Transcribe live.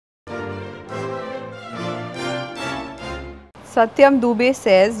Satyam Dubey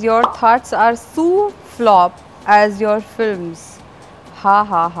says, your thoughts are so flop as your films. Ha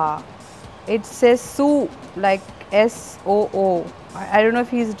ha ha. It says Soo, like S-O-O. I don't know if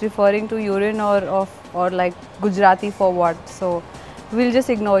he's referring to urine or like Gujarati for what. So we'll just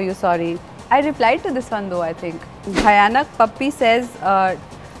ignore you, sorry. I replied to this one though, I think. Bhayanak Puppy says,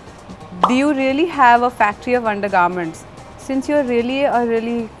 do you really have a factory of undergarments? Since you're really a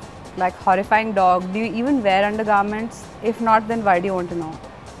really like horrifying dog, do you even wear undergarments? If not, then why do you want to know?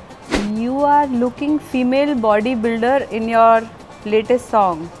 You are looking female bodybuilder in your latest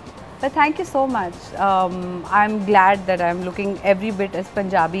song. But thank you so much. I'm glad that I'm looking every bit as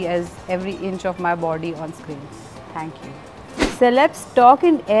Punjabi as every inch of my body on screen. Thank you. Celebs talk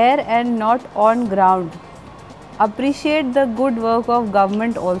in air and not on ground. Appreciate the good work of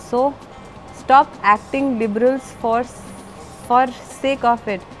government also. Stop acting liberals for sake of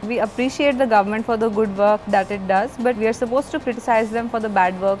it. We appreciate the government for the good work that it does, but we are supposed to criticize them for the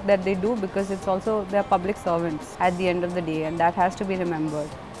bad work that they do because it's also their public servants at the end of the day, and that has to be remembered.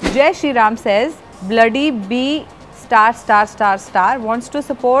 Jai Shri Ram says, bloody B star wants to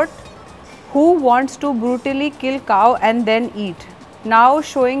support who wants to brutally kill cow and then eat. Now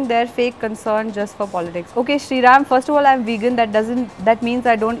showing their fake concern just for politics. Okay, Sriram, first of all, I'm vegan. That means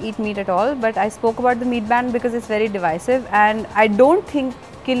I don't eat meat at all. But I spoke about the meat ban because it's very divisive, and I don't think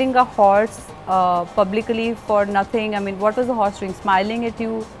killing a horse publicly for nothing. I mean, what was the horse doing? Smiling at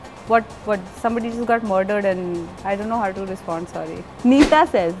you? What? Somebody just got murdered, and I don't know how to respond. Sorry. Neeta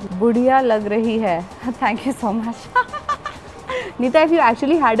says, "Budhiya lag rahi hai." Thank you so much. Neeta, if you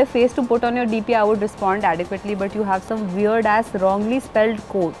actually had a face to put on your DP, I would respond adequately, but you have some weird ass wrongly spelled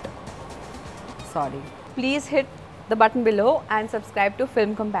quote. Sorry. Please hit the button below and subscribe to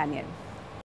Film Companion.